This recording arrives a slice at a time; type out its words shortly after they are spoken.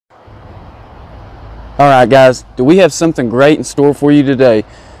Alright guys, do we have something great in store for you today?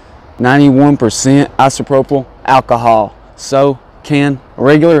 91% isopropyl alcohol. So, can a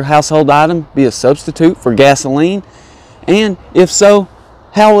regular household item be a substitute for gasoline? And if so,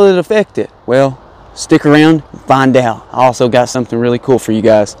 how will it affect it? Well, stick around and find out. I also got something really cool for you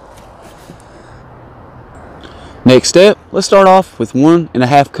guys. Next step, let's start off with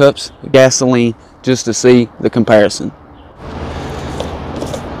 1.5 cups of gasoline just to see the comparison.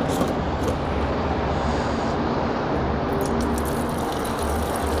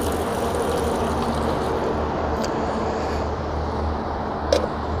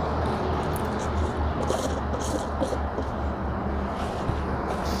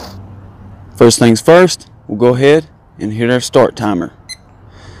 First things first, we'll go ahead and hit our start timer.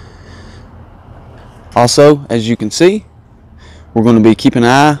 Also, as you can see, we're going to be keeping an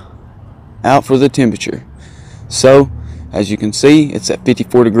eye out for the temperature. So, as you can see, it's at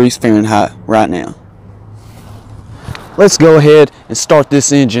 54 degrees Fahrenheit right now. Let's go ahead and start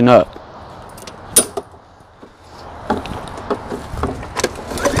this engine up.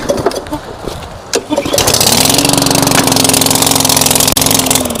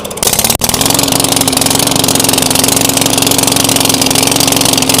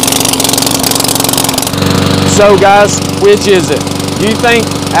 So guys, which is it? Do you think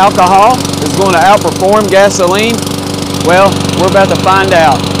alcohol is going to outperform gasoline? Well, we're about to find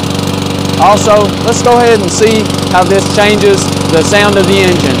out. Also, let's go ahead and see how this changes the sound of the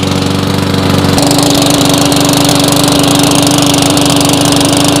engine.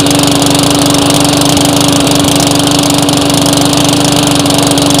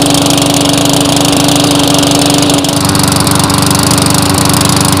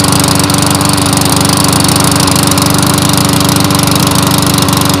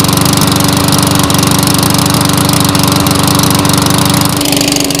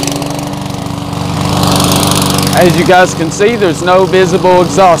 As you guys can see, there's no visible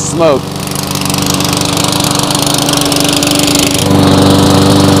exhaust smoke.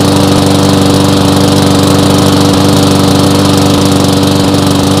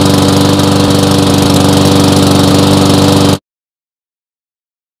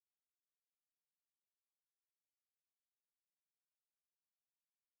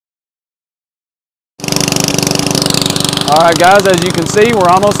 Alright guys, as you can see, we're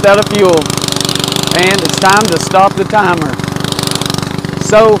almost out of fuel. And it's time to stop the timer.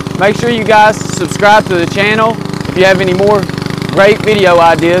 So make sure you guys subscribe to the channel if you have any more great video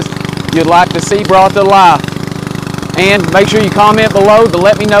ideas you'd like to see brought to life. And make sure you comment below to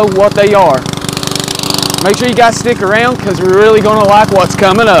let me know what they are. Make sure you guys stick around because we're really going to like what's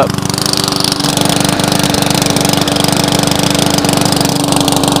coming up.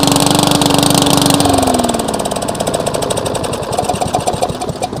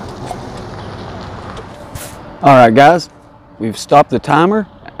 Alright guys, we've stopped the timer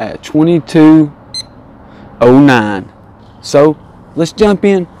at 22:09. So let's jump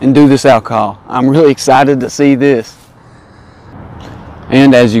in and do this alcohol. I'm really excited to see this.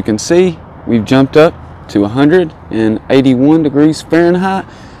 And as you can see, we've jumped up to 181 degrees Fahrenheit.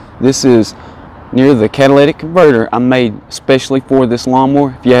 This is near the catalytic converter I made especially for this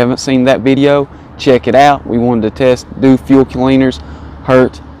lawnmower. If you haven't seen that video, check it out. We wanted to do fuel cleaners,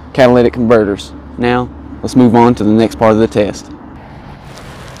 hurt catalytic converters. Now, let's move on to the next part of the test.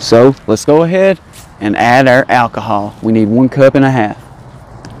 So let's go ahead and add our alcohol. We need 1.5 cups.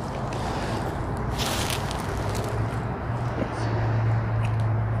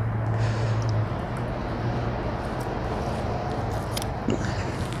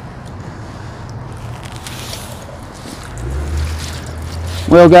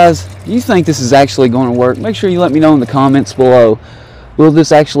 Well guys, do you think this is actually going to work? Make sure you let me know in the comments below. Will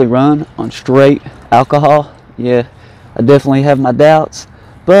this actually run on straight alcohol? Yeah, I definitely have my doubts,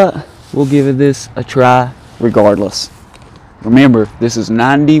 but we'll give this a try regardless. Remember, this is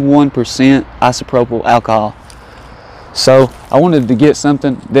 91% isopropyl alcohol. So I wanted to get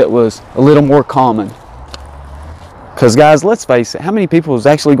something that was a little more common. Because guys, let's face it, how many people is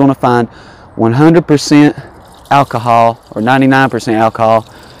actually going to find 100% alcohol or 99% alcohol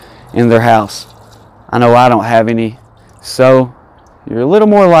in their house? I know I don't have any. So you're a little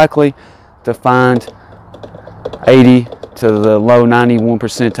more likely to find 80 to the low 91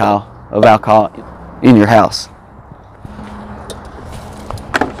 percentile of alcohol in your house.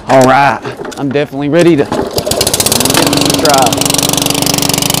 All right, I'm definitely ready to give this a try.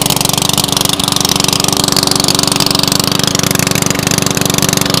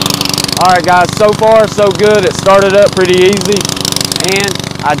 All right guys, so far so good. It started up pretty easy and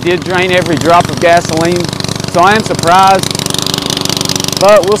I did drain every drop of gasoline, so I am surprised,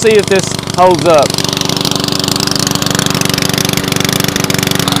 but we'll see if this holds up.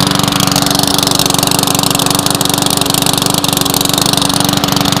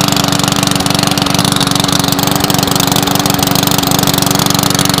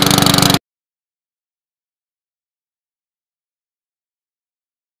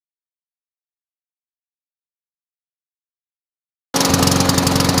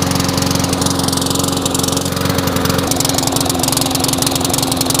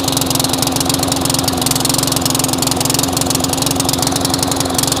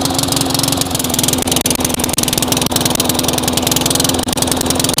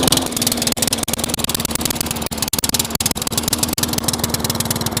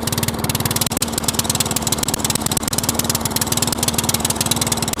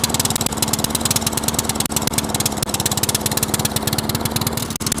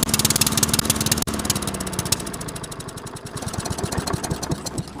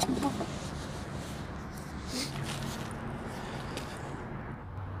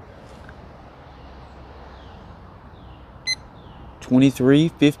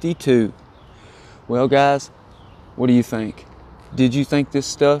 2352. Well guys, what do you think? Did you think this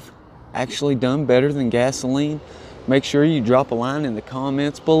stuff actually done better than gasoline? Make sure you drop a line in the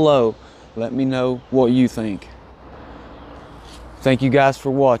comments below. Let me know what you think. Thank you guys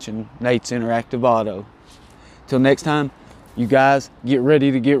for watching Nate's Interactive Auto. Till next time, you guys get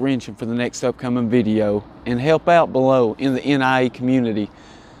ready to get wrenching for the next upcoming video and help out below in the NIE community,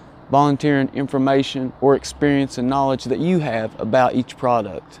 volunteering information or experience and knowledge that you have about each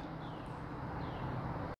product.